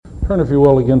Turn, if you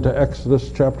will, again to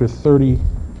Exodus chapter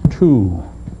 32.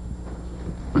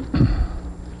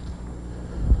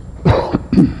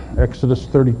 Exodus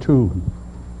 32.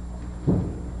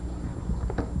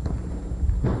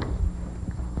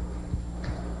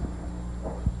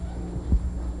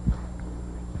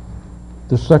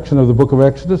 This section of the book of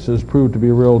Exodus has proved to be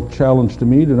a real challenge to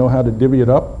me to know how to divvy it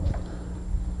up.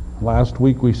 Last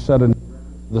week we set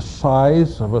the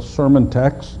size of a sermon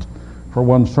text for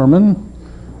one sermon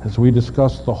as we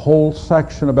discussed the whole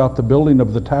section about the building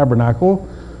of the tabernacle,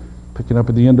 picking up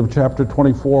at the end of chapter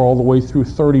 24 all the way through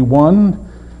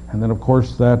 31. And then, of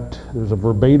course, there's a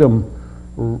verbatim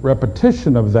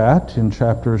repetition of that in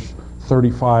chapters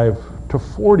 35 to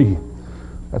 40.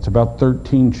 That's about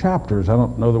 13 chapters. I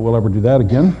don't know that we'll ever do that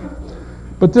again.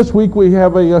 But this week we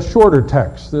have a shorter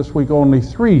text. This week only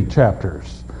 3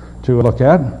 chapters to look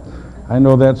at. I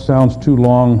know that sounds too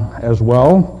long as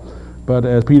well, but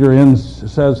as Peter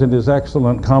Enns says in his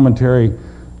excellent commentary,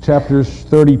 chapters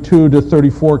 32 to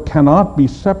 34 cannot be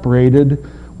separated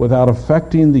without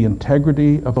affecting the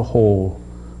integrity of the whole.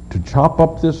 To chop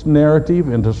up this narrative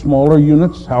into smaller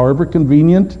units, however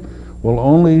convenient, will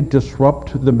only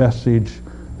disrupt the message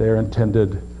they are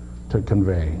intended to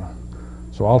convey.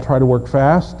 So I'll try to work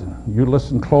fast, and you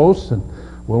listen close, and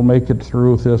we'll make it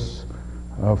through this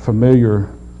familiar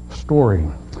story.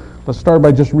 Let's start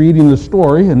by just reading the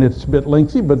story, and it's a bit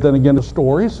lengthy, but then again a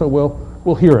story, so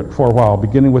we'll hear it for a while,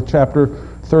 beginning with chapter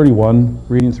 31,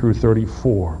 reading through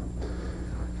 34.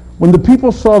 When the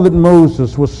people saw that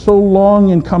Moses was so long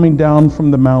in coming down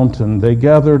from the mountain, they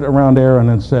gathered around Aaron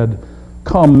and said,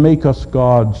 "Come, make us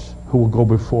gods who will go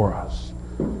before us.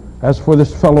 As for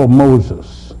this fellow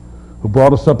Moses, who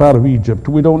brought us up out of Egypt,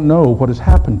 we don't know what has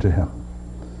happened to him."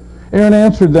 Aaron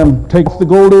answered them, "Take off the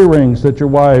gold earrings that your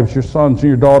wives, your sons, and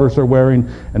your daughters are wearing,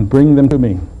 and bring them to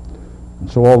me." And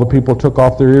so all the people took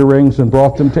off their earrings and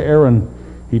brought them to Aaron.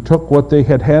 He took what they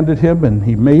had handed him, and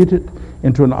he made it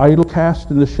into an idol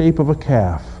cast in the shape of a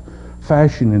calf,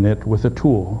 fashioning it with a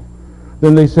tool.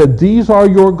 Then they said, "These are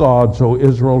your gods, O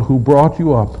Israel, who brought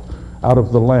you up out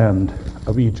of the land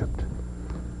of Egypt."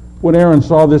 When Aaron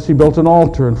saw this, he built an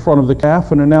altar in front of the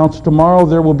calf and announced, "Tomorrow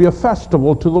there will be a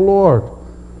festival to the Lord."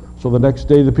 So the next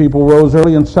day the people rose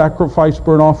early and sacrificed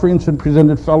burnt offerings and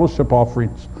presented fellowship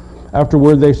offerings.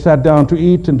 Afterward they sat down to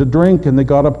eat and to drink, and they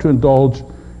got up to indulge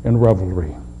in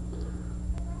revelry.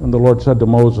 And the Lord said to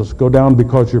Moses, "Go down,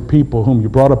 because your people whom you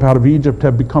brought up out of Egypt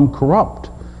have become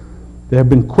corrupt. They have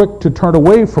been quick to turn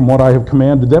away from what I have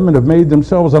commanded them, and have made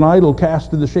themselves an idol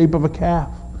cast in the shape of a calf.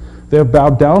 They have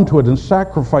bowed down to it and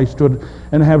sacrificed to it,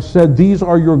 and have said, 'These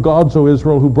are your gods, O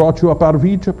Israel, who brought you up out of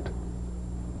Egypt.'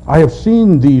 I have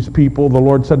seen these people," the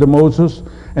Lord said to Moses,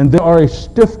 "and they are a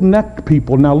stiff-necked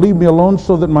people. Now leave me alone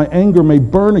so that my anger may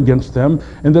burn against them,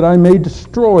 and that I may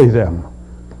destroy them.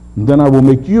 And then I will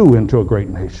make you into a great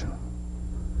nation."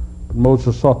 But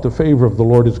Moses sought the favor of the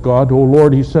Lord his God. "O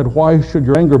Lord," he said, "why should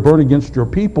your anger burn against your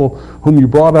people, whom you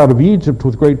brought out of Egypt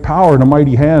with great power and a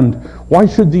mighty hand? Why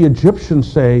should the Egyptians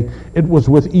say, 'It was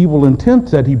with evil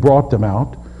intent that he brought them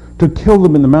out, to kill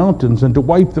them in the mountains and to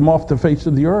wipe them off the face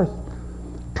of the earth?'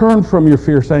 Turn from your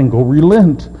fierce anger,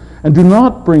 relent, and do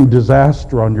not bring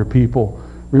disaster on your people.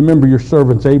 Remember your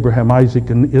servants Abraham, Isaac,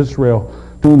 and Israel,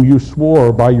 whom you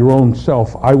swore by your own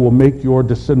self, 'I will make your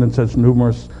descendants as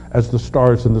numerous as the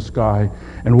stars in the sky,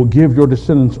 and will give your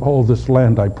descendants all this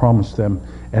land I promised them,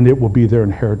 and it will be their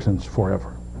inheritance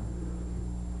forever.'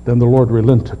 Then the Lord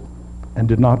relented and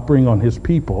did not bring on his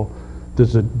people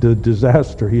the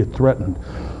disaster he had threatened.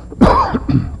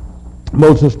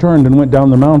 Moses turned and went down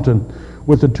the mountain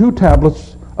with the 2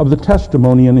 tablets of the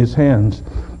testimony in his hands.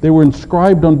 They were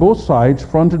inscribed on both sides,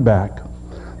 front and back.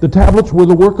 The tablets were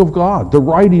the work of God. The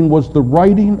writing was the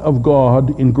writing of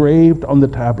God engraved on the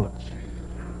tablets.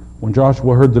 When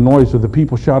Joshua heard the noise of the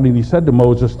people shouting, he said to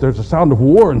Moses, "There's a sound of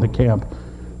war in the camp."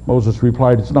 Moses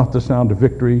replied, "It's not the sound of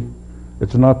victory.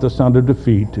 It's not the sound of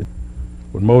defeat."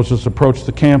 When Moses approached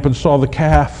the camp and saw the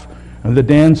calf and the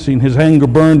dancing, his anger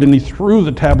burned, and he threw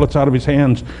the tablets out of his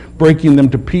hands, breaking them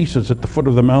to pieces at the foot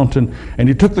of the mountain. And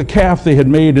he took the calf they had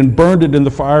made and burned it in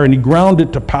the fire, and he ground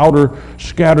it to powder,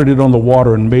 scattered it on the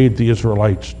water, and made the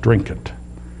Israelites drink it.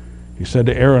 He said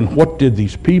to Aaron, "What did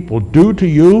these people do to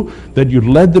you that you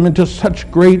led them into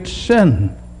such great sin?"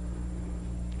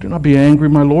 "Do not be angry,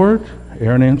 my Lord,"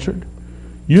 Aaron answered.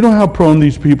 "You know how prone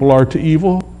these people are to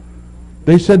evil.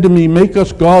 They said to me, 'Make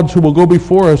us gods who will go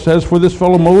before us. As for this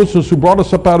fellow Moses who brought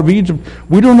us up out of Egypt,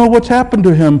 we don't know what's happened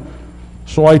to him.'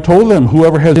 So I told them,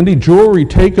 'Whoever has any jewelry,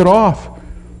 take it off.'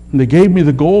 And they gave me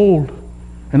the gold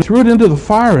and threw it into the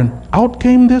fire, and out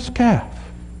came this calf."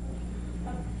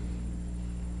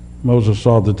 Moses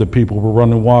saw that the people were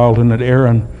running wild and that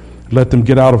Aaron let them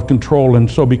get out of control and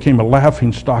so became a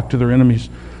laughing stock to their enemies.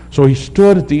 So he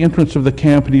stood at the entrance of the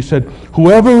camp and he said,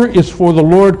 "Whoever is for the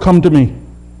Lord, come to me."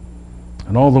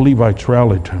 And all the Levites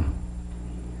rallied to him.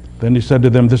 Then he said to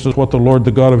them, "This is what the Lord,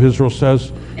 the God of Israel,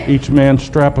 says. Each man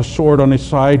strap a sword on his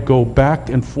side, go back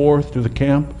and forth through the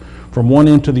camp, from one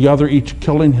end to the other, each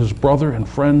killing his brother and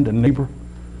friend and neighbor."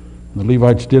 And the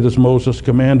Levites did as Moses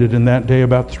commanded, and that day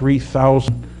about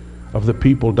 3,000 of the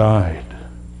people died.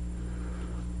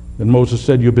 Then Moses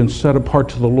said, "You have been set apart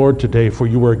to the Lord today, for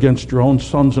you were against your own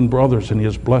sons and brothers, and he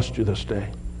has blessed you this day."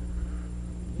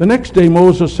 The next day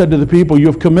Moses said to the people, "You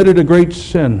have committed a great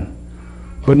sin,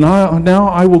 but now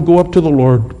I will go up to the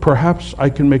Lord. Perhaps I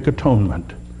can make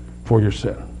atonement for your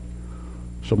sin."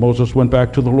 So Moses went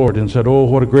back to the Lord and said, "Oh,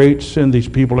 what a great sin these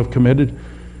people have committed.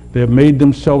 They have made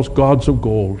themselves gods of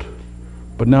gold.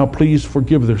 But now please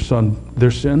forgive their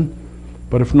sin.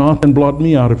 But if not, then blot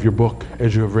me out of your book,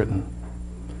 as you have written."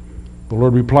 The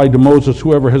Lord replied to Moses,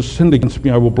 "Whoever has sinned against me,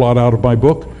 I will blot out of my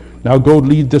book. Now go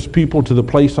lead this people to the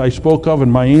place I spoke of,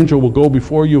 and my angel will go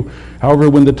before you. However,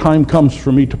 when the time comes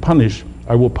for me to punish,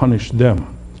 I will punish them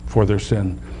for their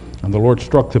sin." And the Lord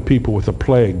struck the people with a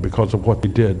plague because of what they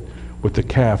did with the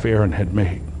calf Aaron had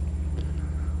made.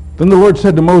 Then the Lord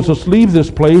said to Moses, "Leave this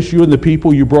place, you and the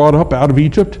people you brought up out of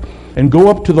Egypt, and go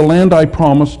up to the land I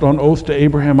promised on oath to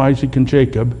Abraham, Isaac, and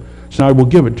Jacob, so I will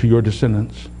give it to your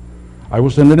descendants. I will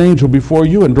send an angel before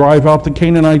you and drive out the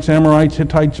Canaanites, Amorites,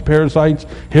 Hittites, Perizzites,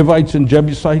 Hivites, and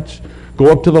Jebusites. Go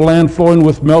up to the land flowing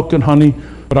with milk and honey,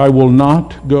 but I will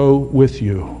not go with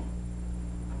you,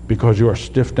 because you are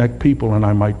stiff-necked people, and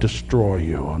I might destroy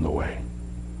you on the way."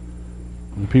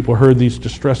 When the people heard these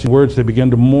distressing words, they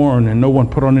began to mourn, and no one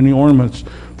put on any ornaments.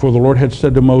 For the Lord had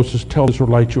said to Moses, "Tell the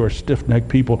Israelites, you are stiff-necked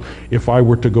people. If I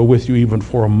were to go with you even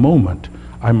for a moment,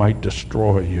 I might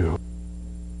destroy you.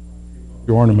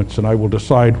 Your ornaments, and I will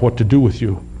decide what to do with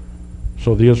you."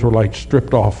 So the Israelites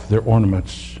stripped off their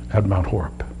ornaments at Mount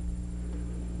Horeb.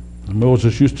 And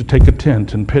Moses used to take a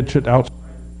tent and pitch it out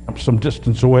some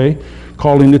distance away,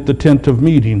 calling it the tent of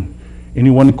meeting.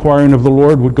 Anyone inquiring of the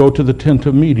Lord would go to the tent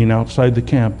of meeting outside the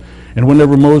camp. And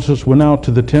whenever Moses went out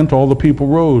to the tent, all the people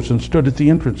rose and stood at the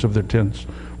entrance of their tents,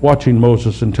 watching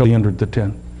Moses until he entered the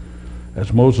tent.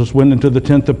 As Moses went into the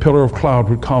tent, the pillar of cloud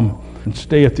would come and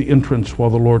stay at the entrance while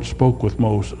the Lord spoke with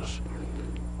Moses.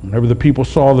 Whenever the people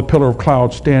saw the pillar of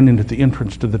cloud standing at the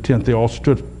entrance to the tent, they all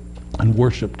stood and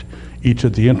worshiped, each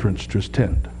at the entrance to his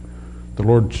tent. The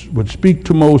Lord would speak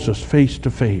to Moses face to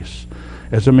face,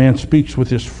 as a man speaks with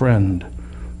his friend.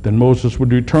 Then Moses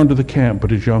would return to the camp,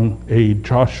 but his young aide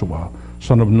Joshua,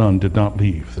 son of Nun, did not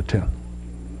leave the tent.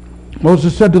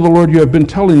 Moses said to the Lord, "You have been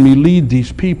telling me, lead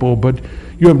these people, but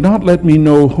you have not let me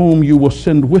know whom you will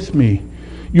send with me.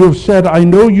 You have said, I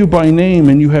know you by name,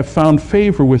 and you have found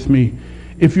favor with me.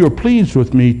 If you are pleased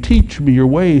with me, teach me your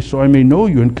way, so I may know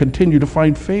you and continue to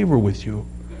find favor with you.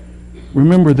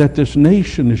 Remember that this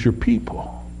nation is your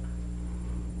people."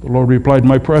 The Lord replied,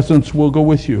 "My presence will go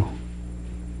with you,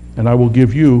 and I will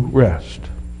give you rest."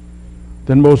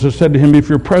 Then Moses said to him, "If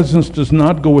your presence does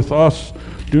not go with us,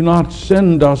 do not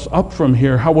send us up from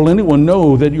here. How will anyone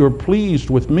know that you are pleased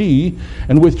with me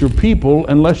and with your people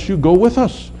unless you go with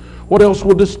us? What else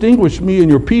will distinguish me and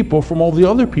your people from all the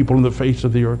other people on the face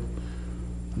of the earth?"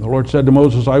 And the Lord said to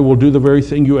Moses, "I will do the very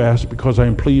thing you asked, because I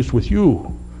am pleased with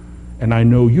you, and I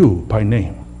know you by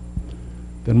name."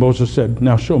 Then Moses said,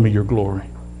 "Now show me your glory."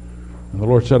 And the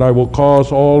Lord said, "I will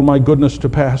cause all my goodness to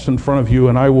pass in front of you,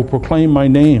 and I will proclaim my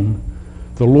name,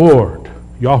 the Lord,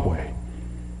 Yahweh,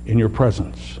 in your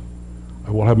presence.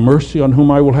 I will have mercy on whom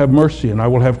I will have mercy, and I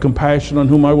will have compassion on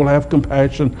whom I will have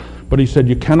compassion." But he said,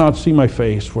 "You cannot see my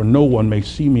face, for no one may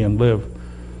see me and live."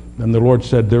 Then the Lord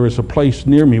said, "There is a place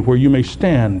near me where you may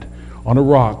stand on a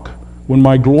rock. When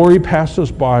my glory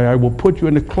passes by, I will put you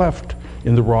in a cleft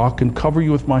in the rock and cover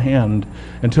you with my hand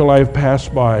until I have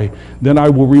passed by. Then I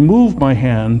will remove my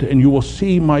hand, and you will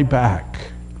see my back,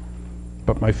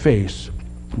 but my face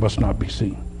must not be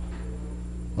seen."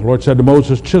 The Lord said to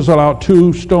Moses, "Chisel out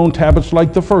 2 stone tablets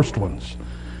like the first ones,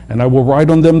 and I will write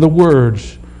on them the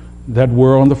words that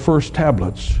were on the first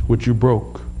tablets which you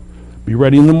broke. Be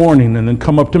ready in the morning, and then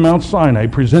come up to Mount Sinai.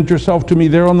 Present yourself to me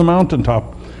there on the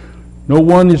mountaintop. No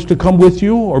one is to come with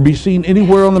you or be seen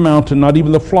anywhere on the mountain. Not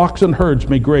even the flocks and herds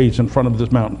may graze in front of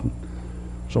this mountain."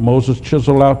 So Moses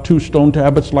chiseled out 2 stone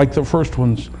tablets like the first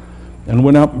ones and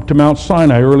went up to Mount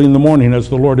Sinai early in the morning as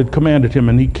the Lord had commanded him,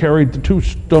 and he carried the 2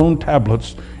 stone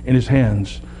tablets in his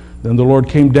hands. Then the Lord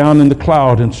came down in the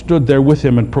cloud and stood there with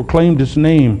him and proclaimed his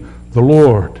name, the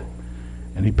Lord.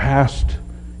 And he passed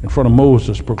in front of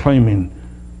Moses, proclaiming,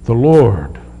 "The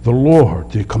Lord, The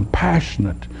Lord, the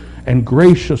compassionate and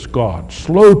gracious God,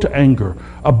 slow to anger,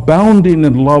 abounding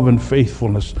in love and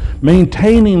faithfulness,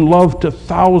 maintaining love to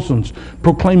thousands,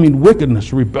 proclaiming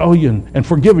wickedness, rebellion, and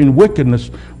forgiving wickedness,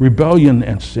 rebellion,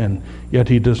 and sin. Yet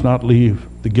he does not leave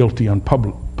the guilty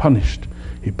unpunished.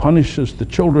 He punishes the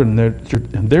children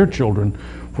and their children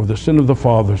for the sin of the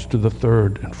fathers to the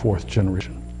third and fourth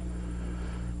generation.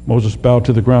 Moses bowed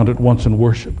to the ground at once and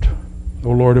worshipped.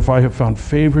 O Lord, if I have found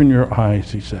favor in your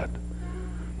eyes, he said,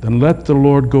 then let the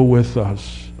Lord go with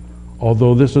us.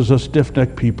 Although this is a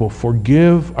stiff-necked people,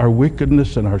 forgive our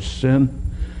wickedness and our sin,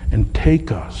 and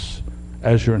take us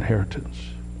as your inheritance.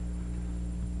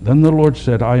 Then the Lord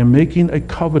said, I am making a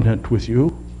covenant with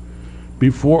you.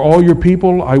 Before all your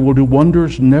people, I will do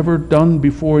wonders never done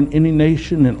before in any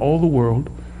nation in all the world.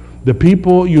 The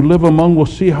people you live among will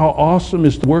see how awesome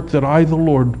is the work that I, the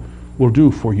Lord, will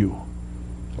do for you.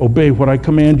 Obey what I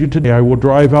command you today. I will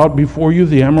drive out before you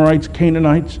the Amorites,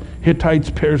 Canaanites,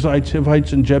 Hittites, Perizzites,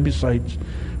 Hivites, and Jebusites.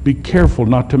 Be careful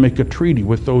not to make a treaty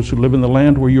with those who live in the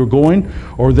land where you're going,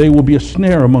 or they will be a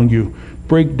snare among you.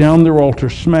 Break down their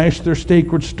altars, smash their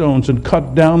sacred stones, and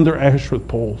cut down their Asherah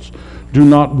poles. Do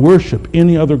not worship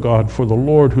any other god, for the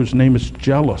Lord, whose name is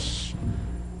jealous,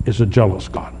 is a jealous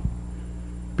God.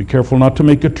 Be careful not to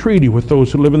make a treaty with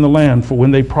those who live in the land, for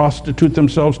when they prostitute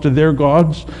themselves to their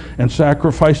gods and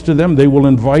sacrifice to them, they will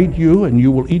invite you, and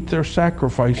you will eat their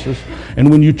sacrifices. And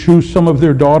when you choose some of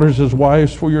their daughters as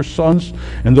wives for your sons,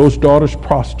 and those daughters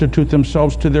prostitute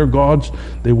themselves to their gods,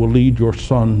 they will lead your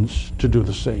sons to do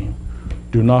the same.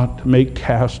 Do not make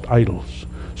cast idols.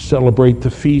 Celebrate the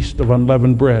feast of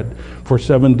unleavened bread. For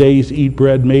 7 days eat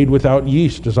bread made without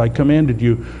yeast, as I commanded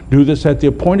you. Do this at the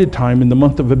appointed time in the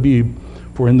month of Abib,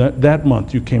 for in that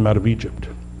month you came out of Egypt.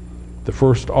 The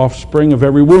first offspring of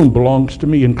every womb belongs to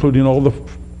me, including all the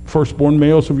firstborn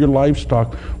males of your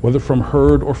livestock, whether from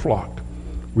herd or flock.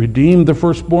 Redeem the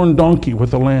firstborn donkey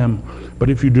with a lamb, but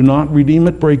if you do not redeem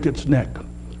it, break its neck.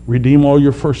 Redeem all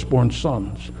your firstborn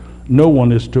sons. No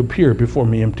one is to appear before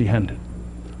me empty-handed.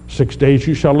 6 days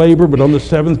you shall labor, but on the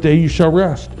seventh day you shall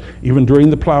rest. Even during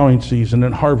the plowing season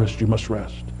and harvest you must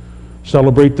rest.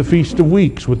 Celebrate the Feast of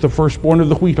Weeks with the firstborn of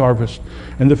the wheat harvest,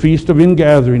 and the Feast of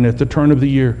Ingathering at the turn of the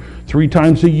year. 3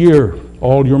 times a year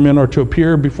all your men are to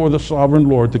appear before the sovereign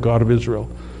Lord, the God of Israel.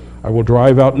 I will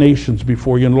drive out nations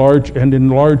before you and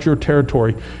enlarge your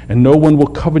territory, and no one will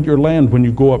covet your land when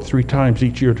you go up 3 times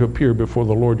each year to appear before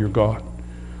the Lord your God.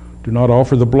 Do not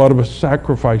offer the blood of a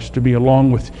sacrifice to be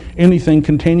along with anything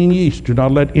containing yeast. Do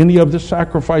not let any of the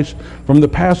sacrifice from the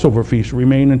Passover feast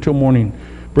remain until morning.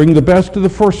 Bring the best of the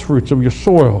firstfruits of your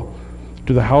soil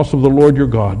to the house of the Lord your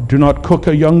God. Do not cook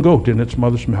a young goat in its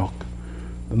mother's milk.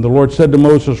 And the Lord said to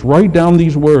Moses, write down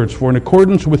these words, for in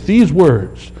accordance with these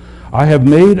words I have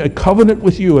made a covenant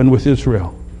with you and with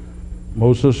Israel.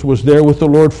 Moses was there with the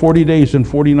Lord 40 days and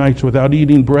 40 nights without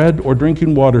eating bread or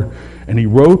drinking water, and he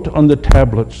wrote on the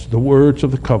tablets the words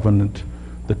of the covenant,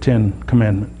 the 10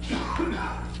 commandments.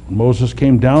 When Moses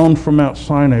came down from Mount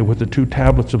Sinai with the 2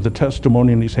 tablets of the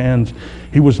testimony in his hands,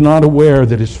 he was not aware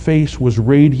that his face was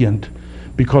radiant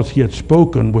because he had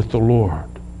spoken with the Lord.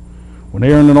 When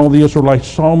Aaron and all the Israelites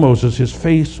saw Moses, his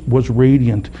face was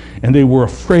radiant, and they were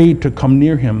afraid to come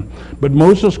near him. But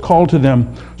Moses called to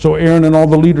them, so Aaron and all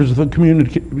the leaders of the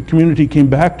community came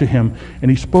back to him,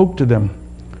 and he spoke to them.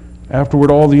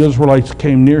 Afterward, all the Israelites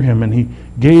came near him, and he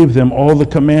gave them all the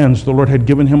commands the Lord had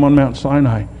given him on Mount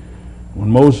Sinai.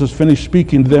 When Moses finished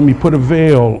speaking to them, he put a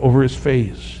veil over his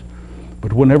face.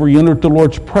 But whenever he entered the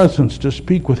Lord's presence to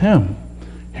speak with him,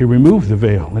 he removed the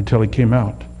veil until he came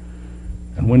out.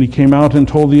 And when he came out and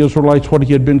told the Israelites what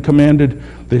he had been commanded,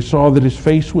 they saw that his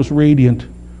face was radiant.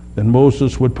 Then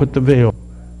Moses would put the veil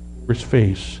over his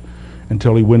face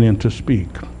until he went in to speak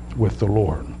with the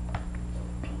Lord.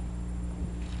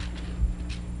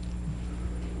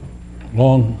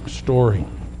 Long story.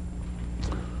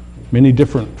 Many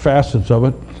different facets of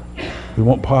it. We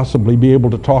won't possibly be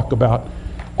able to talk about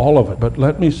all of it, but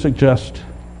let me suggest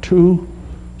 2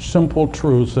 simple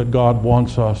truths that God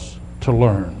wants us to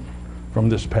learn from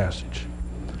this passage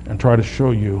and try to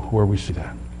show you where we see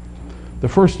that. The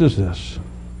first is this.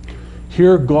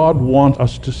 Here God wants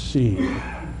us to see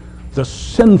the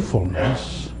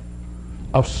sinfulness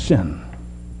of sin.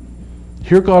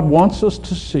 Here God wants us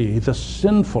to see the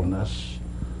sinfulness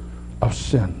of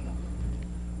sin.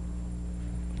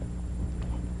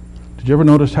 Did you ever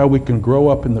notice how we can grow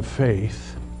up in the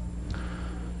faith?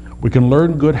 We can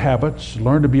learn good habits,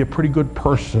 learn to be a pretty good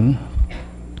person,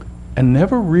 and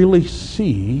never really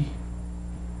see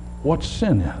what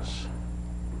sin is.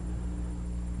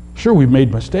 Sure, we've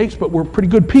made mistakes, but we're pretty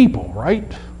good people,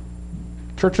 right?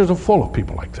 Churches are full of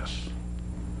people like this.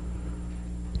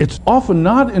 It's often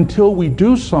not until we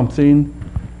do something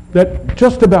that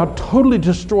just about totally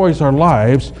destroys our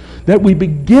lives that we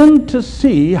begin to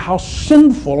see how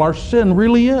sinful our sin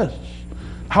really is,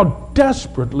 how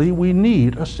desperately we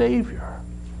need a Savior.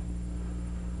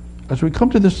 As we come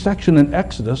to this section in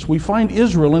Exodus, we find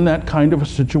Israel in that kind of a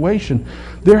situation.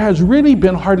 There has really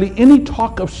been hardly any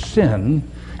talk of sin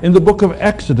in the book of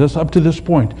Exodus up to this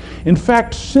point. In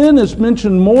fact, sin is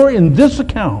mentioned more in this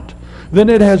account than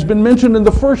it has been mentioned in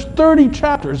the first 30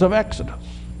 chapters of Exodus.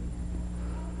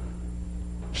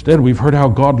 Instead, we've heard how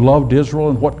God loved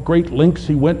Israel and what great lengths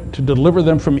he went to deliver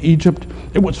them from Egypt.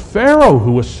 It was Pharaoh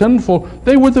who was sinful.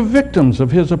 They were the victims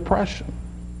of his oppression.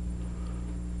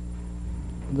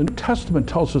 The New Testament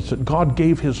tells us that God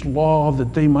gave his law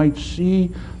that they might see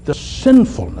the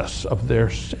sinfulness of their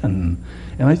sin.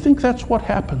 And I think that's what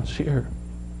happens here.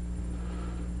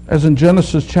 As in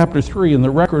Genesis chapter 3, in the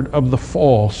record of the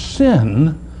fall,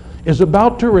 sin is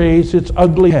about to raise its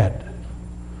ugly head.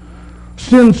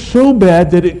 Sin so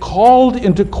bad that it called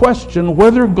into question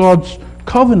whether God's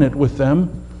covenant with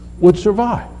them would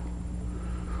survive.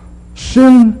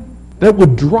 Sin that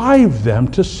would drive them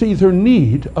to see their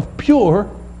need of pure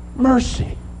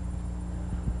mercy.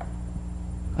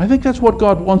 I think that's what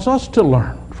God wants us to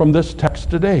learn from this text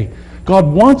today. God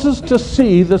wants us to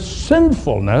see the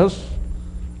sinfulness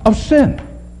of sin.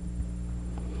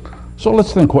 So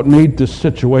let's think what made this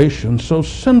situation so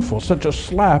sinful, such a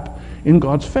slap in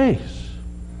God's face.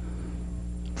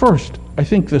 First, I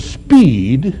think the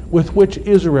speed with which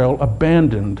Israel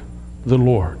abandoned the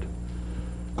Lord.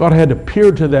 God had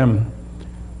appeared to them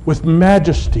with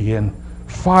majesty and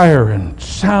fire and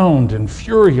sound and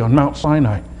fury on Mount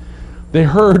Sinai. They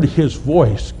heard his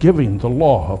voice giving the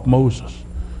law of Moses.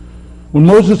 When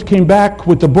Moses came back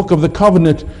with the book of the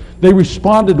covenant, they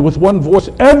responded with one voice,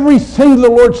 "Everything the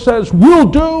Lord says, we'll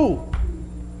do."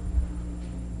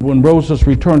 When Moses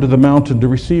returned to the mountain to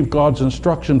receive God's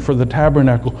instruction for the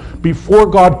tabernacle, before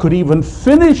God could even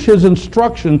finish his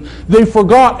instruction, they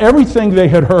forgot everything they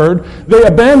had heard. They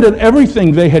abandoned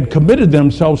everything they had committed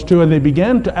themselves to, and they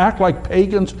began to act like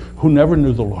pagans who never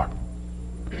knew the Lord.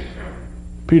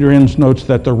 Peter Enns notes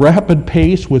that the rapid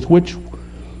pace with which we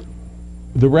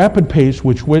move the rapid pace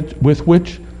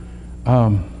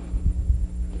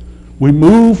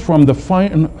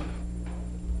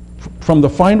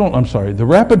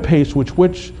with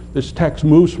which this text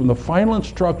moves from the final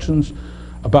instructions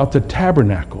about the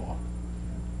tabernacle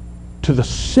to the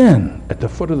sin at the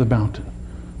foot of the mountain.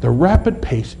 The rapid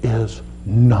pace is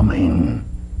numbing.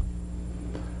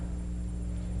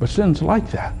 But sin's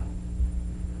like that.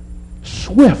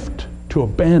 Swift to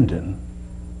abandon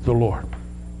the Lord.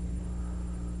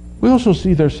 We also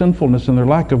see their sinfulness and their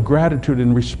lack of gratitude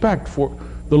and respect for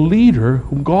the leader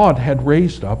whom God had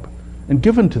raised up and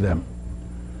given to them.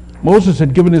 Moses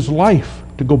had given his life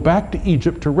to go back to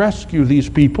Egypt to rescue these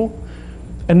people,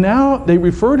 and now they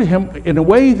refer to him in a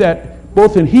way that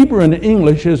both in Hebrew and in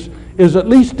English is at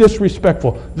least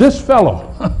disrespectful. This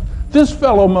fellow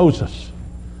Moses.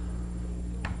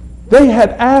 They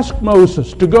had asked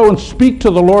Moses to go and speak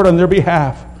to the Lord on their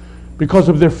behalf because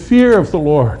of their fear of the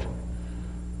Lord.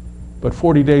 But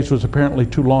 40 days was apparently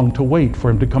too long to wait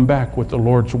for him to come back with the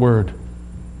Lord's word.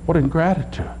 What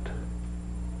ingratitude.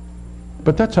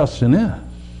 But that's how sin is.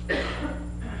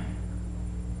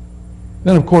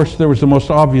 Then, of course, there was the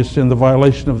most obvious sin, the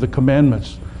violation of the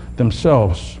commandments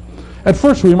themselves. At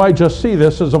first, we might just see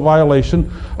this as a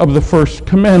violation of the first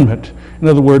commandment. In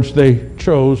other words, they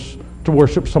chose to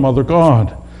worship some other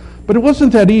god. But it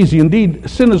wasn't that easy. Indeed,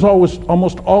 sin is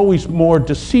almost always more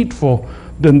deceitful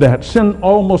than that. Sin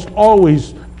almost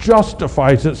always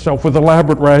justifies itself with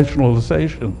elaborate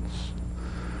rationalizations.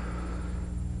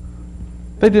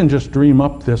 They didn't just dream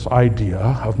up this idea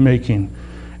of making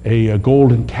a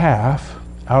golden calf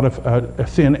out of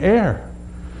thin air.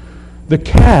 The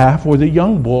calf, or the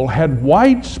young bull, was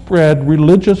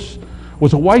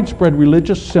a widespread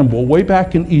religious symbol way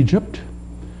back in Egypt,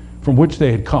 from which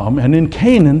they had come, and in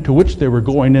Canaan, to which they were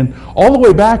going, and all the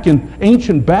way back in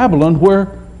ancient Babylon,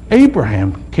 where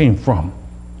Abraham came from.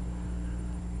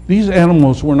 These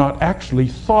animals were not actually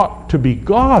thought to be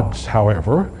gods,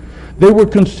 however. They were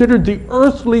considered the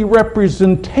earthly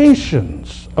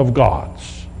representations of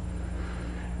gods.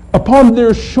 Upon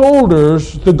their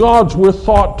shoulders, the gods were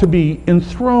thought to be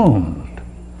enthroned.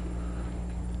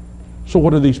 So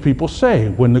what do these people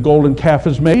say? When the golden calf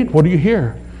is made, what do you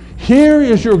hear? Here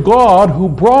is your God who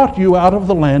brought you out of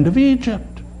the land of Egypt.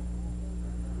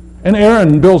 And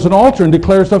Aaron builds an altar and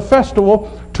declares a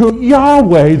festival to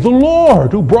Yahweh, the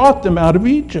Lord, who brought them out of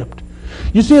Egypt.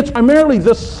 You see, it's primarily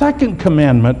the second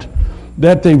commandment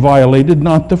that they violated,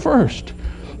 not the first.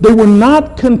 They were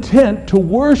not content to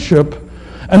worship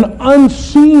an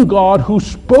unseen God who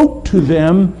spoke to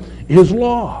them his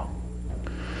law.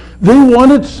 They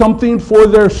wanted something for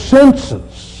their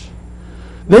senses.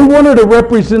 They wanted a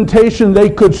representation they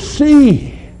could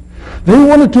see. They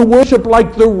wanted to worship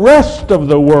like the rest of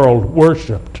the world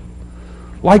worshiped,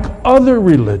 like other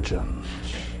religions.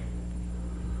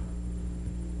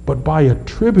 But by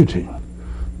attributing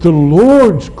the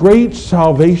Lord's great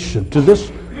salvation to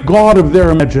this God of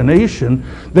their imagination,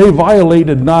 they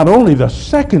violated not only the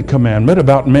second commandment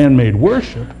about man-made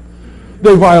worship,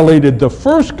 they violated the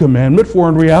first commandment, for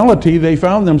in reality they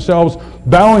found themselves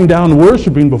bowing down and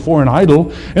worshiping before an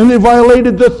idol, and they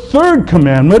violated the third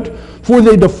commandment, for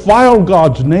they defiled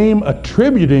God's name,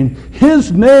 attributing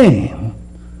his name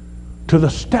to the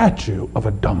statue of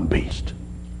a dumb beast.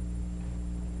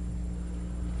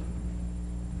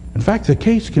 In fact, the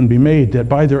case can be made that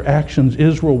by their actions,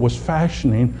 Israel was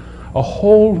fashioning a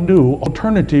whole new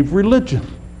alternative religion.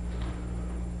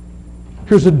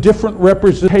 Here's a different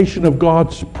representation of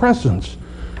God's presence.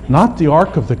 Not the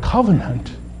Ark of the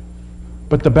Covenant,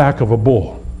 but the back of a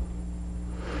bull.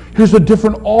 Here's a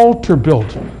different altar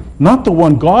built. Not the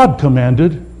one God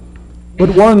commanded, but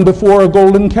one before a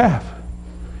golden calf.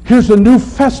 Here's a new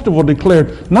festival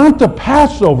declared. Not the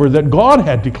Passover that God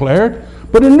had declared,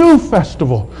 but a new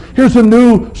festival. Here's a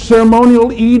new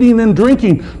ceremonial eating and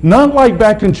drinking. Not like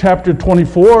back in chapter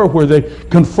 24 where they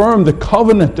confirmed the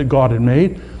covenant that God had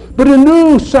made, but a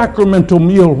new sacramental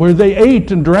meal where they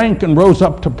ate and drank and rose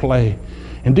up to play.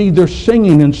 Indeed, they're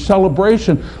singing in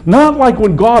celebration, not like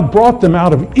when God brought them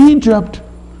out of Egypt,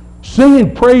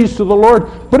 singing praise to the Lord,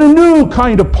 but a new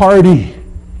kind of party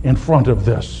in front of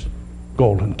this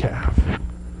golden calf.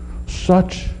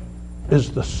 Such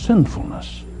is the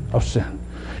sinfulness of sin.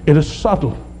 It is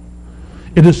subtle.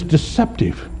 It is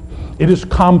deceptive. It is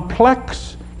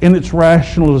complex in its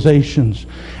rationalizations,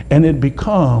 and it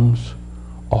becomes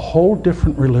a whole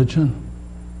different religion,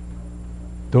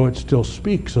 though it still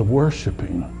speaks of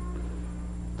worshiping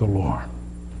the Lord.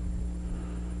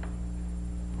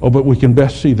 Oh, but we can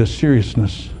best see the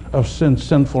seriousness of sin's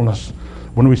sinfulness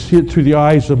when we see it through the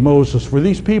eyes of Moses, for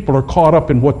these people are caught up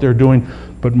in what they're doing,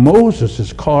 but Moses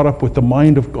is caught up with the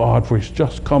mind of God, for he's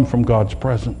just come from God's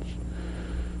presence.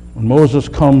 When Moses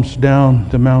comes down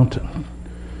the mountain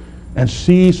and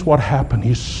sees what happened,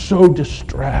 he's so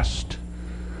distressed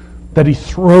that he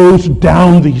throws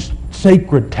down these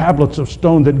sacred tablets of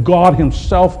stone that God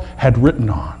himself had written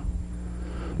on.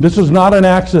 This is not an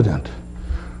accident.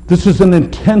 This is an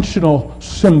intentional,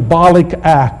 symbolic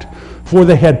act, for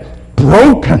they had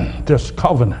broken this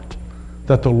covenant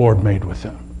that the Lord made with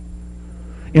them.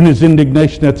 In his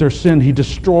indignation at their sin, he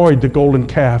destroyed the golden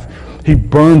calf. He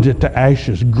burned it to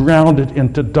ashes, ground it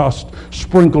into dust,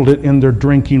 sprinkled it in their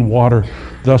drinking water.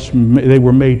 Thus they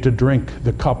were made to drink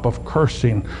the cup of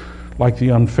cursing like the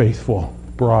unfaithful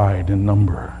bride in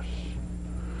Numbers.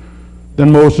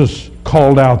 Then Moses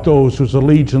called out those whose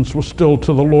allegiance was still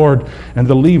to the Lord, and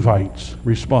the Levites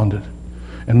responded.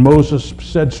 And Moses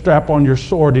said, "Strap on your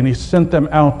sword," and he sent them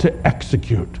out to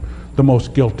execute the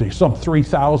most guilty. Some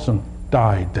 3,000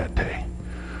 died that day.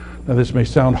 Now this may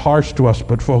sound harsh to us,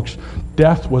 but folks,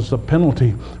 death was the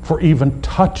penalty for even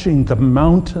touching the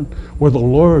mountain where the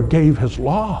Lord gave his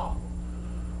law.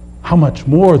 How much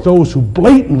more those who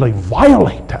blatantly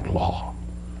violate that law,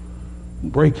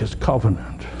 break his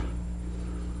covenant.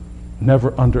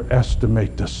 Never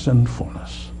underestimate the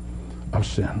sinfulness of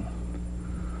sin.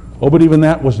 Oh, but even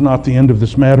that was not the end of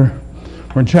this matter.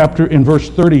 For in verse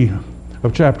 30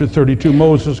 of chapter 32,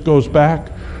 Moses goes back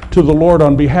to the Lord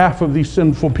on behalf of these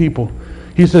sinful people.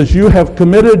 He says, "You have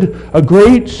committed a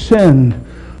great sin,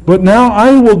 but now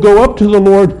I will go up to the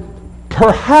Lord.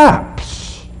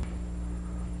 Perhaps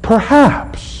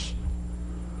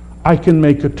I can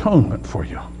make atonement for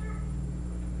you."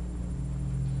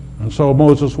 And so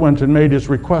Moses went and made his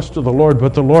request to the Lord,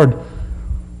 but the Lord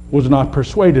was not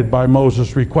persuaded by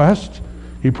Moses' request.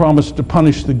 He promised to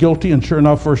punish the guilty, and sure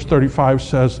enough, verse 35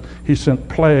 says he sent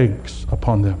plagues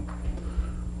upon them.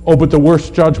 Oh, but the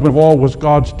worst judgment of all was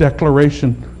God's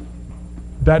declaration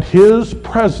that his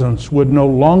presence would no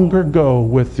longer go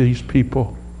with these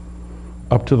people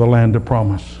up to the land of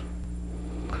promise.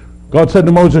 God said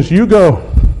to Moses, "You go,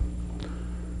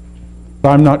 but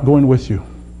I'm not going with you,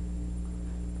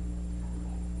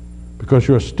 because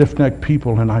you're a stiff-necked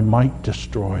people and I might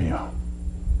destroy you.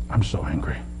 I'm so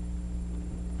angry."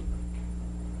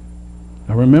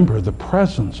 Now remember, the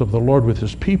presence of the Lord with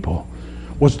his people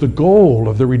was the goal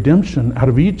of the redemption out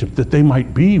of Egypt, that they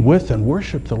might be with and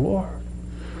worship the Lord.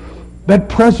 That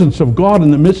presence of God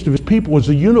in the midst of his people was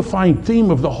a unifying theme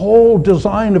of the whole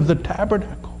design of the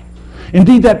tabernacle.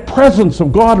 Indeed, that presence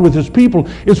of God with his people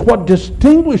is what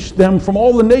distinguished them from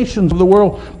all the nations of the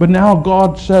world. But now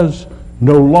God says,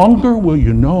 no longer will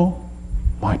you know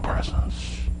my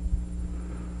presence.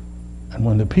 And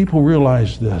when the people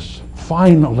realized this,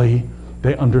 finally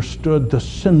they understood the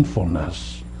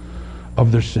sinfulness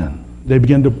of their sin. They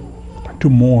began to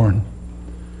mourn.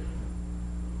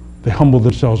 They humbled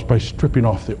themselves by stripping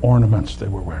off the ornaments they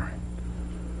were wearing.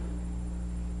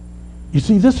 You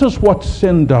see, this is what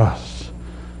sin does.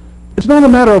 It's not a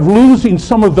matter of losing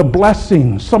some of the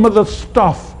blessings, some of the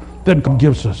stuff that God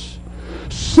gives us.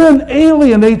 Sin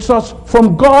alienates us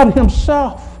from God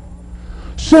himself.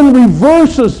 Sin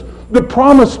reverses the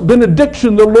promised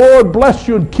benediction. The Lord bless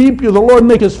you and keep you. The Lord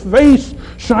make his face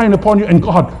shine upon you. And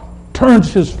God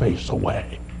turns his face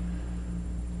away.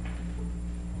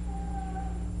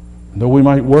 Though we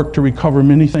might work to recover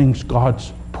many things,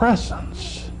 God's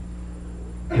presence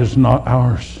is not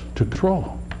ours to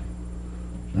control.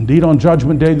 Indeed, on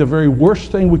Judgment Day, the very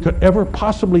worst thing we could ever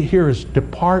possibly hear is,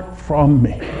 depart from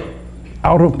me,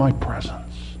 out of my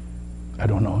presence. I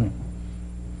don't know him.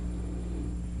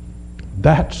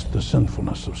 That's the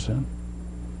sinfulness of sin.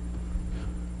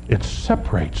 It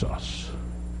separates us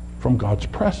from God's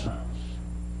presence.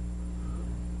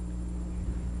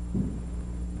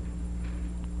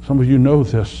 Some of you know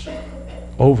this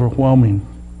overwhelming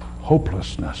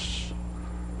hopelessness.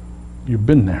 You've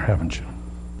been there, haven't you?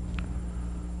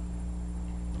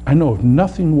 I know of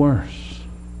nothing worse.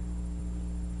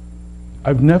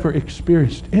 I've never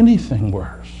experienced anything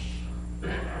worse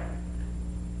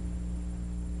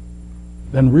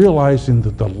than realizing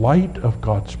that the light of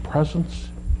God's presence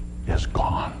is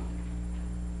gone.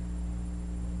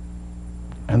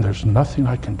 And there's nothing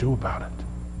I can do about it.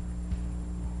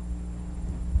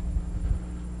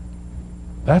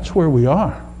 That's where we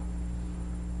are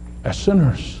as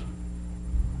sinners,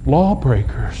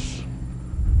 lawbreakers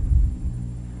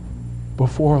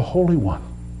before a holy one.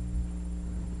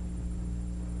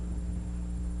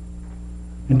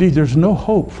 Indeed, there's no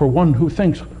hope for one who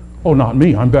thinks, oh, not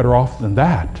me, I'm better off than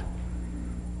that.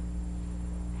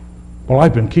 Well,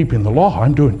 I've been keeping the law,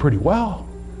 I'm doing pretty well.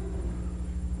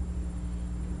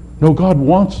 No, God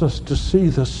wants us to see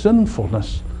the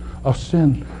sinfulness of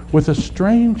sin with a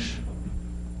strange,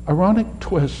 ironic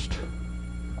twist.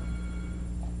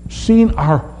 Seeing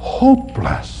our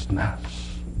hopelessness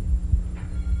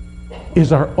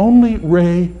is our only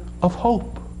ray of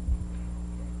hope.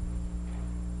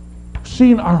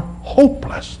 Seeing our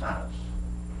hopelessness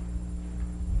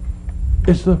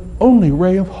is the only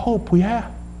ray of hope we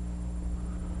have.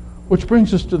 Which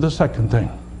brings us to the second thing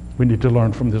we need to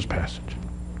learn from this passage.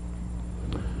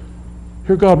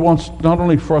 Here God wants not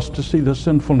only for us to see the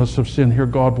sinfulness of sin, here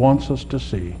God wants us to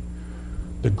see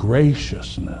the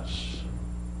graciousness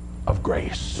of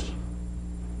grace.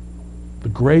 The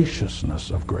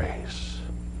graciousness of grace.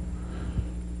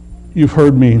 You've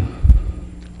heard me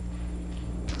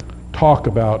talk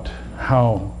about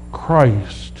how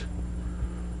Christ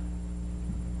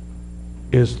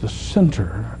is the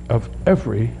center of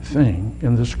everything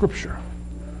in the Scripture.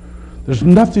 There's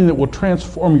nothing that will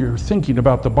transform your thinking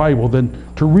about the Bible than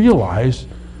to realize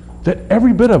that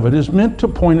every bit of it is meant to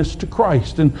point us to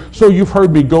Christ. And so you've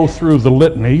heard me go through the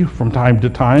litany from time to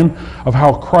time of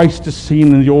how Christ is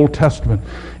seen in the Old Testament.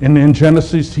 And in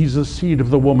Genesis, he's the seed of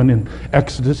the woman. In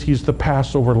Exodus, he's the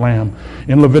Passover lamb.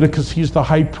 In Leviticus, he's the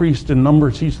high priest. In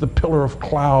Numbers, he's the pillar of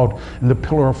cloud and the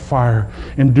pillar of fire.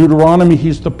 In Deuteronomy,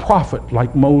 he's the prophet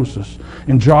like Moses.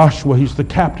 In Joshua, he's the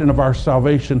captain of our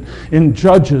salvation. In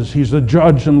Judges, he's the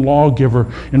judge and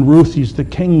lawgiver. In Ruth, he's the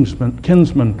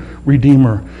kinsman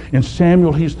redeemer. In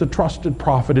Samuel, he's the trusted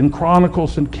prophet. In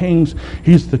Chronicles and Kings,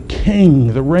 he's the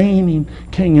king, the reigning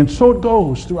king. And so it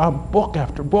goes throughout book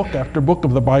after book after book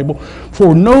of the Bible.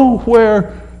 For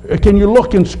nowhere can you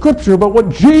look in Scripture but what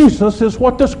Jesus is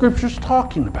what the Scripture's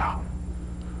talking about.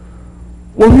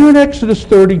 Well, here in Exodus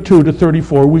 32 to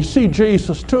 34, we see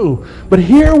Jesus too. But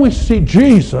here we see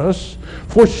Jesus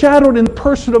foreshadowed in the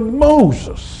person of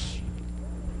Moses.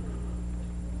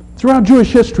 Throughout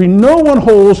Jewish history, no one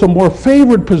holds a more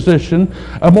favored position,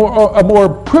 a more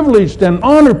privileged and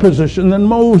honored position than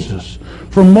Moses.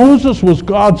 For Moses was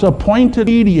God's appointed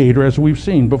mediator, as we've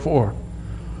seen before.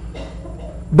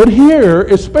 But here,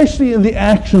 especially in the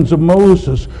actions of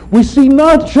Moses, we see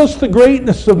not just the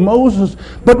greatness of Moses,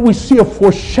 but we see a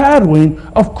foreshadowing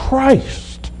of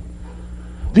Christ,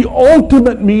 the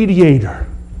ultimate mediator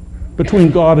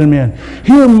between God and man.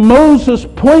 Here Moses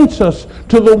points us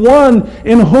to the one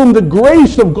in whom the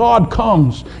grace of God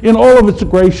comes in all of its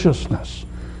graciousness.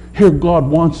 Here God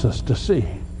wants us to see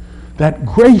that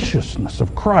graciousness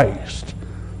of Christ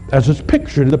as it's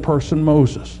pictured in the person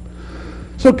Moses.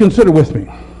 So consider with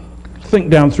me, think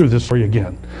down through this story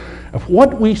again, of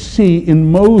what we see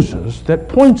in Moses that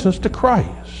points us to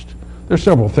Christ. There's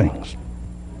several things.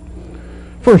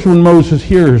 First, when Moses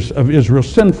hears of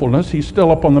Israel's sinfulness, he's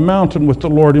still up on the mountain with the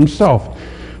Lord himself.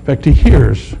 In fact, he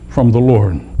hears from the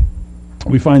Lord.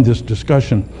 We find this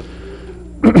discussion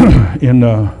in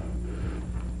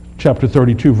chapter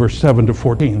 32, verse 7 to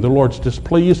 14. The Lord's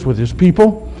displeased with his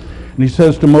people, and he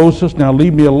says to Moses, now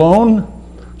leave me alone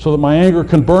so that my anger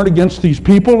can burn against these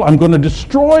people. I'm going to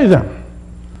destroy them.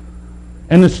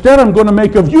 And instead, I'm going to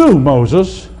make of you,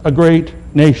 Moses, a great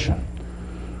nation.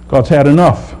 God's had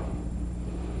enough.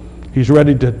 He's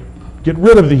ready to get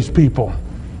rid of these people.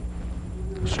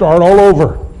 Start all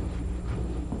over.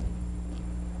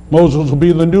 Moses will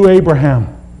be the new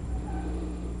Abraham.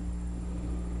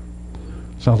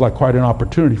 Sounds like quite an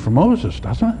opportunity for Moses,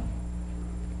 doesn't it?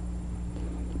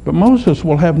 But Moses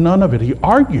will have none of it. He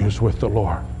argues with the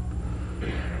Lord.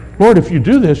 Lord, if you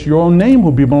do this, your own name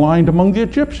will be maligned among the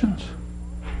Egyptians.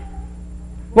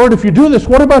 Lord, if you do this,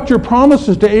 what about your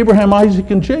promises to Abraham,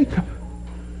 Isaac, and Jacob?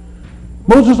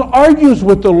 Moses argues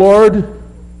with the Lord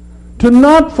to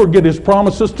not forget his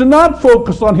promises, to not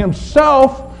focus on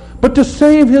himself, but to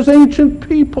save his ancient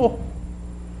people.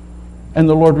 And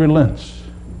the Lord relents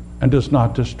and does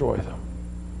not destroy them.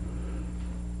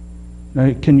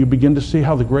 Now, can you begin to see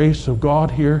how the grace of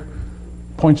God here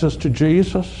points us to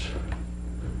Jesus?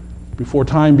 Before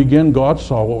time began, God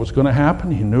saw what was going to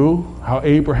happen. He knew how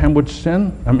Adam would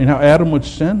sin.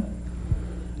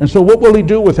 And so what will he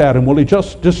do with Adam? Will he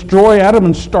just destroy Adam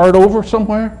and start over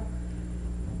somewhere?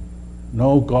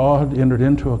 No, God entered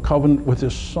into a covenant with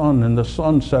his son, and the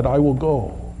son said, I will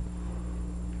go.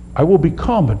 I will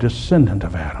become a descendant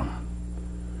of Adam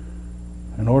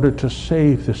in order to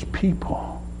save this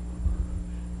people.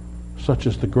 Such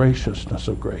is the graciousness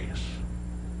of grace.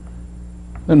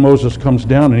 Then Moses comes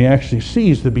down and he actually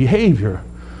sees the behavior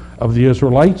of the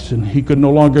Israelites, and he could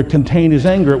no longer contain his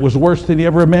anger. It was worse than he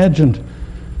ever imagined.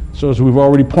 So as we've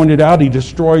already pointed out, he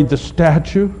destroyed the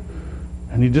statue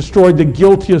and he destroyed the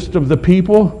guiltiest of the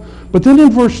people. But then in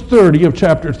verse 30 of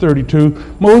chapter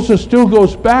 32, Moses still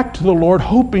goes back to the Lord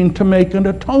hoping to make an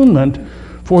atonement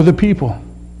for the people.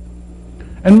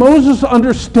 And Moses,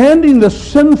 understanding the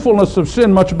sinfulness of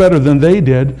sin much better than they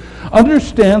did,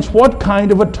 understands what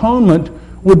kind of atonement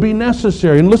would be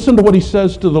necessary. And listen to what he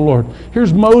says to the Lord.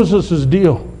 Here's Moses'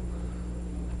 deal.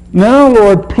 Now,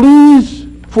 Lord, please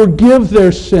forgive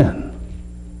their sin.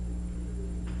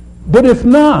 But if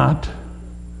not,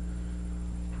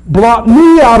 blot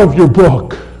me out of your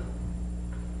book.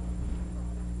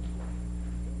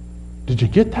 Did you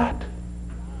get that?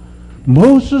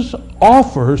 Moses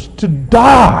offers to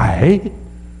die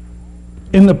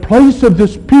in the place of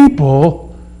this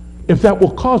people if that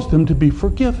will cause them to be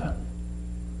forgiven.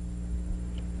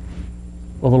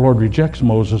 Well, the Lord rejects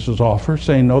Moses' offer,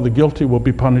 saying, no, the guilty will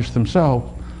be punished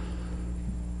themselves.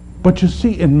 But you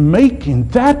see, in making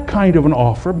that kind of an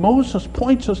offer, Moses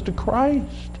points us to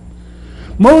Christ.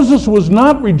 Moses was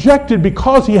not rejected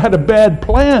because he had a bad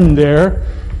plan there,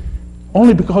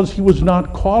 only because he was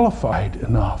not qualified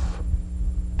enough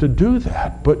to do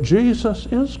that. But Jesus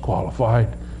is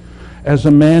qualified. As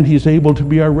a man, he's able to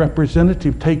be our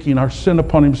representative, taking our sin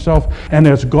upon himself. And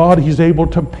as God, he's able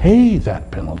to pay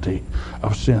that penalty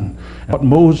of sin. What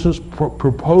Moses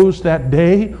proposed that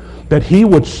day, that he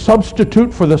would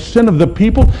substitute for the sin of the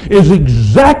people, is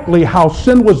exactly how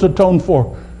sin was atoned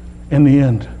for in the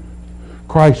end.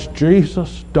 Christ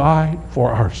Jesus died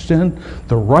for our sin,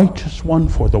 the righteous one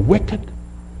for the wicked.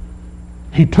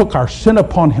 He took our sin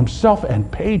upon himself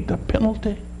and paid the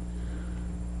penalty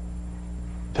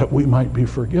that we might be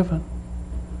forgiven.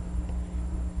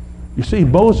 You see,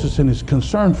 Moses, in his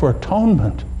concern for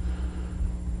atonement,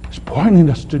 is pointing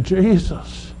us to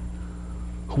Jesus,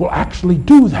 who will actually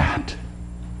do that.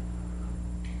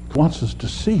 He wants us to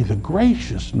see the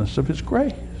graciousness of his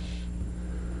grace.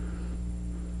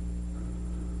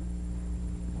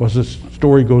 As this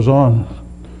story goes on,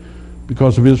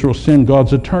 because of Israel's sin,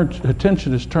 God's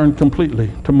attention is turned completely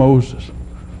to Moses.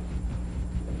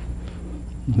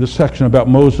 This section about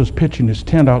Moses pitching his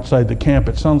tent outside the camp,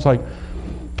 it sounds like,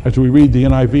 as we read the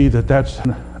NIV, that's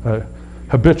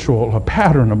a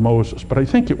pattern of Moses. But I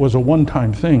think it was a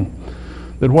one-time thing.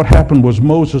 That what happened was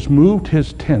Moses moved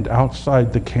his tent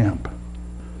outside the camp.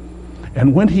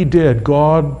 And when he did,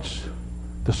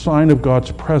 the sign of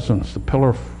God's presence, the pillar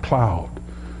of cloud,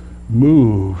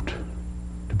 moved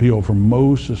to be over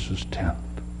Moses' tent.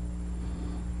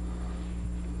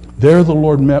 There the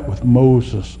Lord met with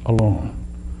Moses alone.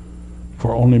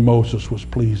 for only Moses was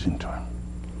pleasing to him.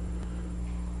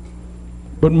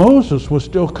 But Moses was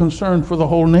still concerned for the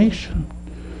whole nation.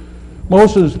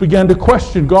 Moses began to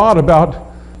question God about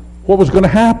what was going to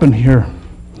happen here,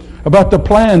 about the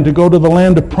plan to go to the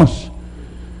land of promise.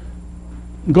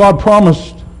 God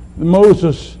promised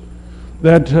Moses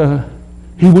that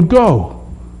he would go.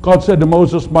 God said to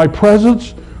Moses, my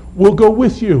presence will go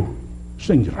with you,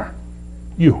 singular,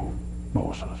 you,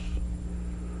 Moses.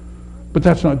 But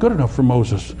that's not good enough for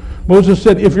Moses. Moses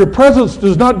said, if your presence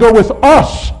does not go with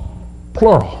us,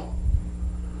 plural,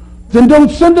 then don't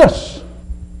send us.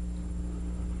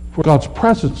 For God's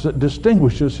presence that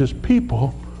distinguishes his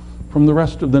people from the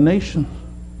rest of the nation.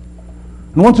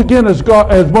 And once again, as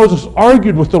Moses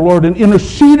argued with the Lord and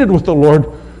interceded with the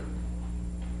Lord,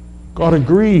 God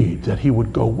agreed that he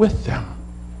would go with them.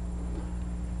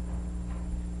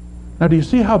 Now, do you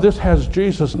see how this has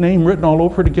Jesus' name written all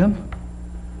over it again?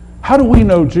 How do we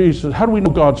know Jesus? How do we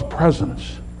know God's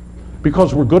presence?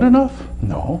 Because we're good enough?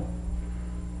 No.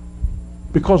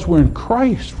 Because we're in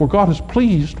Christ, for God is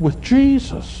pleased with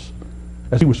Jesus,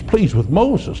 as he was pleased with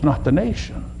Moses, not the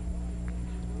nation.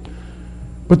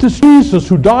 But this Jesus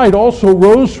who died also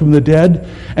rose from the dead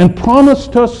and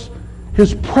promised us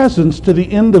his presence to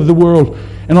the end of the world.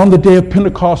 And on the day of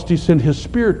Pentecost, he sent his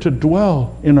Spirit to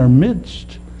dwell in our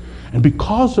midst. And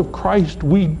because of Christ,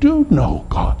 we do know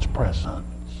God's presence.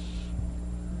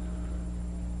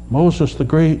 Moses, the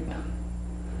great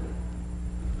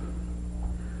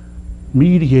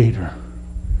mediator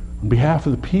on behalf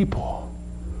of the people,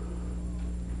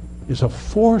 is a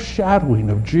foreshadowing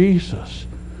of Jesus,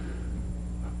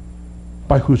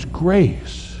 by whose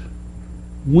grace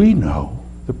we know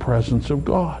the presence of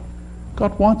God.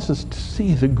 God wants us to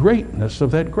see the greatness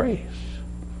of that grace.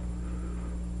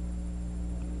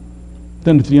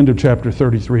 Then at the end of chapter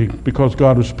 33, because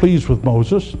God was pleased with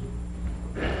Moses,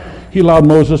 he allowed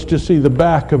Moses to see the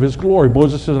back of his glory.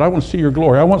 Moses said, I want to see your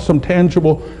glory. I want some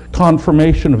tangible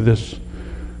confirmation of this.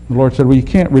 The Lord said, well, you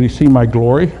can't really see my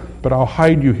glory, but I'll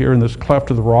hide you here in this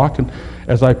cleft of the rock, and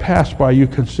as I pass by, you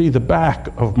can see the back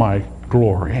of my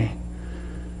glory.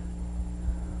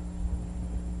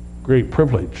 Great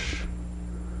privilege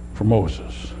for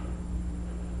Moses.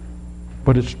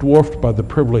 But it's dwarfed by the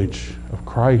privilege of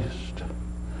Christ.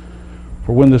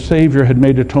 For when the Savior had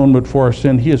made atonement for our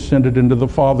sin, he ascended into the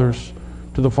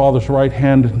Father's right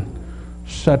hand and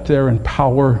sat there in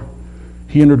power.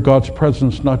 He entered God's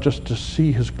presence not just to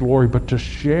see his glory, but to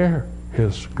share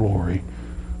his glory.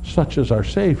 Such is our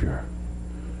Savior.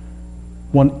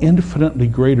 One infinitely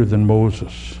greater than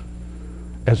Moses,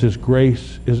 as his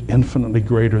grace is infinitely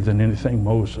greater than anything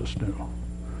Moses knew.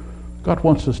 God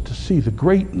wants us to see the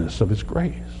greatness of his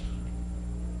grace.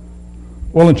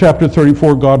 Well, in chapter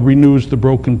 34, God renews the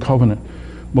broken covenant.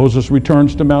 Moses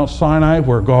returns to Mount Sinai,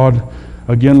 where God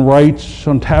again writes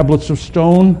on tablets of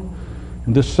stone.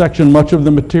 In this section, much of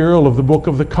the material of the book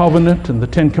of the covenant and the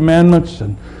Ten Commandments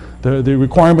and the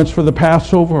requirements for the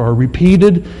Passover are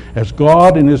repeated as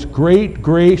God in his great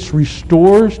grace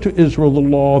restores to Israel the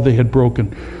law they had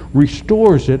broken,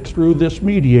 restores it through this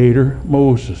mediator,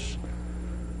 Moses.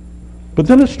 But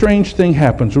then a strange thing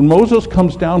happens. When Moses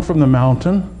comes down from the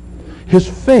mountain, his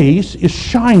face is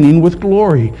shining with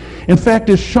glory. In fact,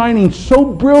 is shining so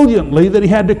brilliantly that he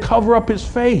had to cover up his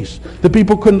face. The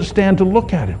people couldn't stand to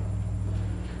look at him.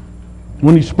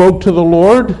 When he spoke to the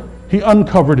Lord, he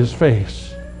uncovered his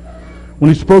face. When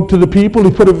he spoke to the people,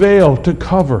 he put a veil to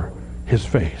cover his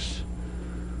face.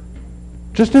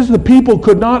 Just as the people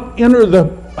could not enter the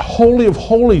Holy of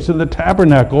Holies in the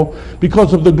tabernacle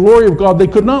because of the glory of God, they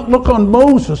could not look on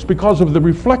Moses because of the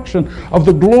reflection of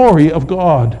the glory of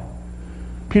God.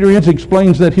 Peter Enns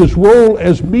explains that his role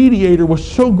as mediator was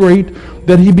so great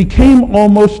that he became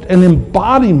almost an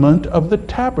embodiment of the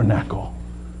tabernacle.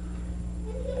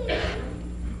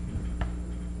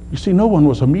 You see, no one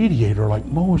was a mediator like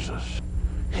Moses.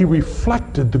 He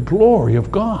reflected the glory of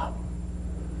God.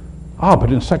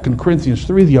 But in 2 Corinthians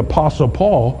 3, the Apostle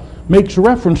Paul makes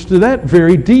reference to that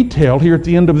very detail here at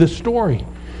the end of this story.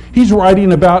 He's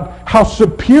writing about how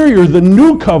superior the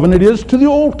new covenant is to the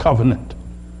old covenant.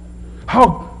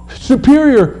 How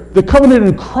superior the covenant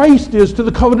in Christ is to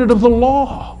the covenant of the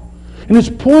law. And his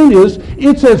point is,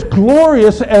 it's as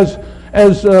glorious as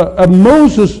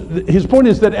Moses. His point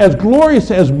is that as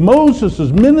glorious as Moses'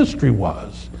 ministry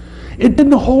was, it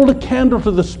didn't hold a candle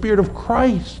to the Spirit of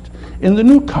Christ in the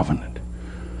new covenant.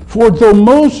 For though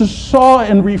Moses saw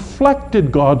and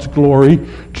reflected God's glory,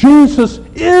 Jesus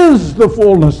is the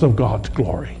fullness of God's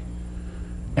glory.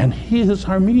 And he is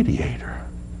our mediator,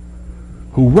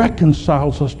 who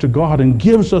reconciles us to God and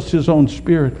gives us his own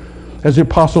Spirit. As the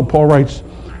Apostle Paul writes,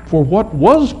 For what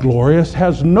was glorious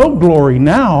has no glory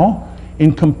now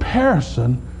in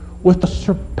comparison with the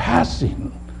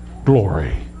surpassing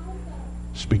glory.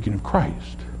 Speaking of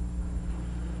Christ.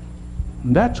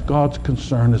 And that's God's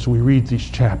concern as we read these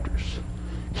chapters.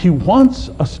 He wants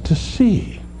us to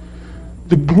see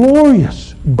the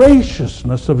glorious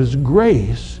graciousness of His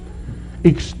grace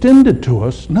extended to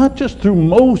us, not just through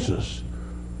Moses,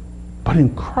 but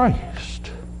in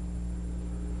Christ.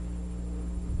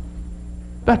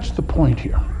 That's the point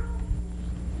here.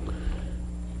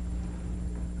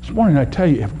 This morning I tell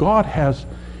you, if God has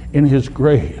in His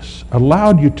grace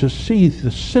allowed you to see the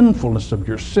sinfulness of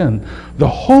your sin, the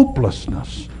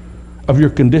hopelessness of your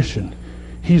condition,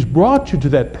 He's brought you to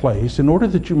that place in order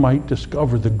that you might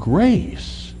discover the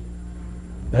grace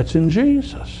that's in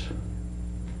Jesus.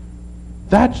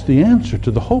 That's the answer to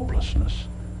the hopelessness.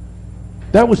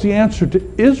 That was the answer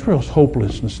to Israel's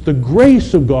hopelessness, the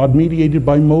grace of God mediated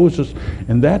by Moses.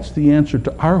 And that's the answer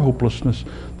to our hopelessness.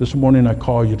 This morning I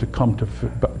call you to come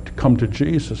to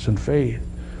Jesus in faith,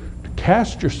 to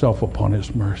cast yourself upon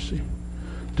His mercy,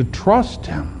 to trust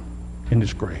Him in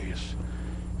His grace.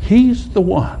 He's the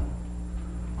one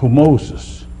who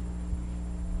Moses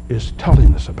is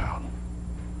telling us about.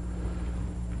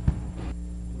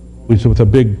 With a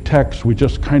big text, we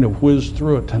just kind of whiz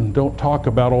through it and don't talk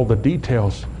about all the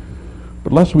details.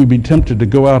 But lest we be tempted to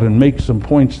go out and make some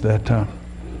points that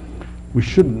we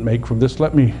shouldn't make from this,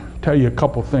 let me tell you a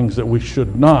couple things that we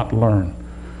should not learn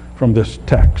from this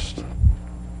text.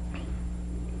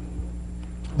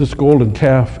 This golden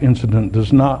calf incident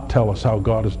does not tell us how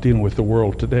God is dealing with the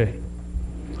world today.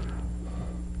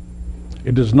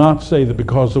 It does not say that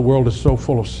because the world is so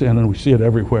full of sin, and we see it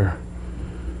everywhere,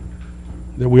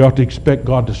 that we ought to expect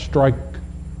God to strike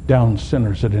down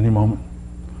sinners at any moment.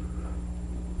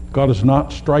 God is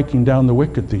not striking down the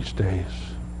wicked these days.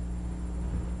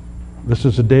 This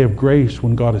is a day of grace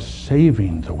when God is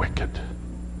saving the wicked.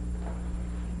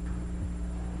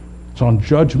 It's on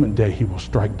Judgment Day He will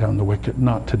strike down the wicked,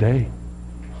 not today.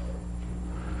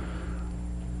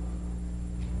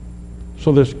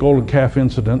 So this golden calf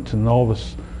incident and all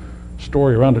this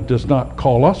story around it does not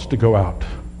call us to go out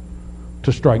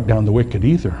to strike down the wicked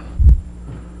either.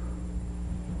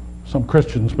 Some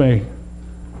Christians may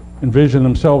envision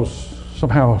themselves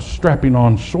somehow strapping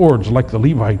on swords like the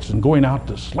Levites and going out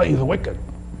to slay the wicked.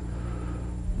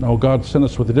 No, God sent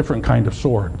us with a different kind of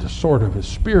sword, the sword of His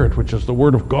Spirit, which is the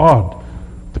Word of God,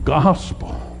 the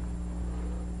gospel.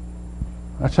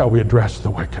 That's how we address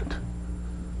the wicked.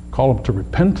 Call them to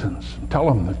repentance and tell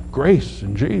them the grace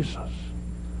in Jesus.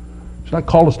 He's not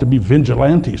called us to be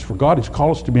vigilantes for God. He's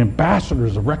called us to be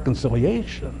ambassadors of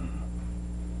reconciliation.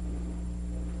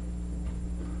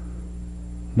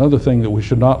 Another thing that we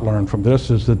should not learn from this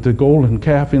is that the golden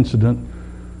calf incident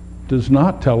does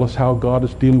not tell us how God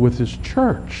is dealing with His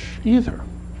church either.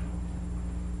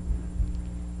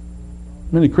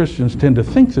 Many Christians tend to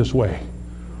think this way.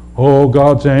 Oh,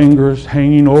 God's anger is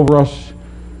hanging over us.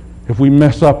 If we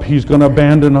mess up, He's going to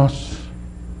abandon us.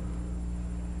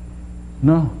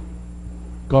 No.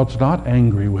 God's not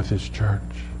angry with His church.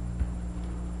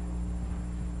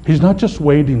 He's not just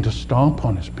waiting to stomp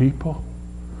on His people.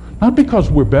 Not because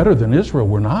we're better than Israel,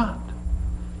 we're not.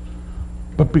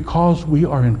 But because we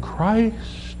are in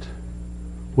Christ,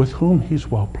 with whom He's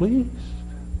well pleased.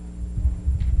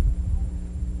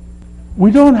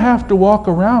 We don't have to walk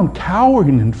around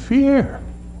cowering in fear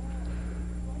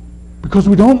because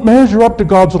we don't measure up to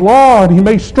God's law and He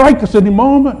may strike us any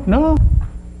moment. No.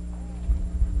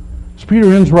 As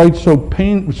Peter Enns writes so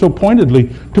pointedly,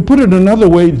 to put it another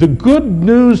way, the good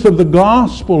news of the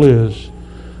gospel is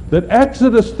that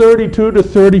Exodus 32 to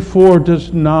 34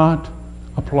 does not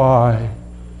apply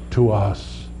to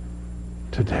us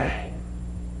today.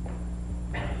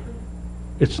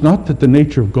 It's not that the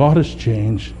nature of God has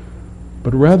changed,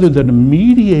 but rather that a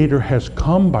mediator has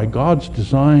come by God's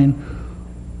design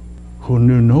who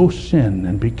knew no sin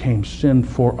and became sin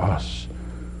for us.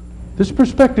 This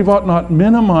perspective ought not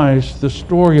minimize the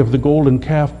story of the golden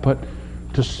calf, but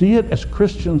to see it as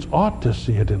Christians ought to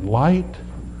see it in light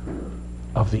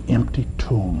of the empty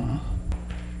tomb.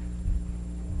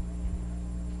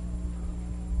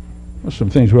 There's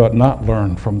some things we ought not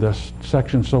learn from this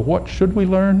section. So what should we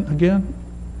learn again?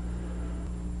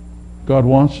 God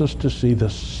wants us to see the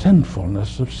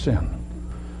sinfulness of sin.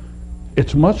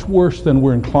 It's much worse than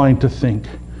we're inclined to think.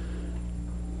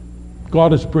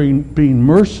 God is being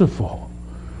merciful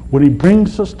when He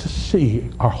brings us to see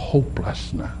our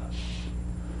hopelessness.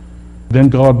 Then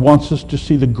God wants us to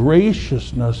see the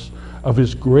graciousness of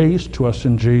His grace to us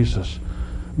in Jesus.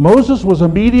 Moses was a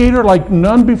mediator like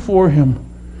none before him.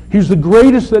 He's the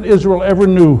greatest that Israel ever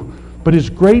knew. But his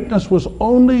greatness was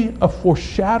only a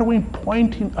foreshadowing,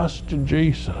 pointing us to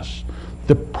Jesus,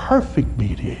 the perfect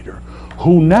mediator,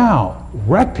 who now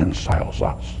reconciles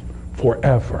us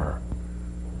forever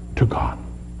to God.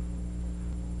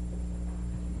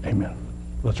 Amen.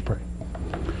 Let's pray.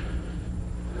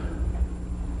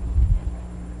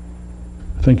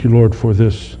 Thank you, Lord, for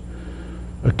this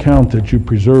account that you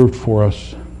preserved for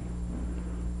us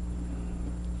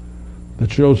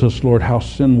that shows us, Lord, how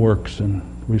sin works, and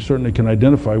we certainly can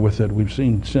identify with it. We've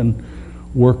seen sin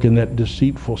work in that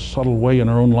deceitful, subtle way in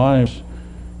our own lives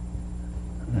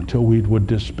until we would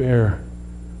despair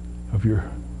of your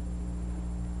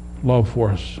love for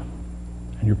us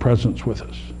and your presence with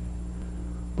us.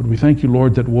 But we thank you,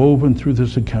 Lord, that woven through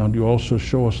this account, you also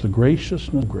show us the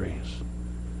graciousness of grace.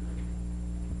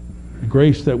 The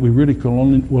grace that we really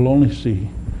will only see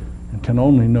and can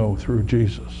only know through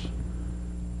Jesus,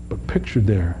 but pictured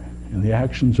there in the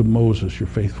actions of Moses, your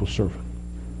faithful servant.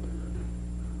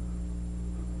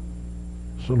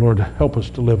 So, Lord, help us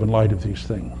to live in light of these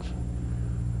things,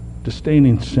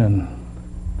 disdaining sin,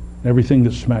 everything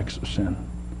that smacks of sin,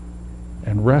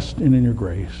 and resting in your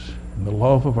grace, in the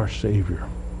love of our Savior,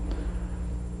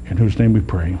 in whose name we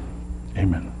pray.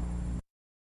 Amen.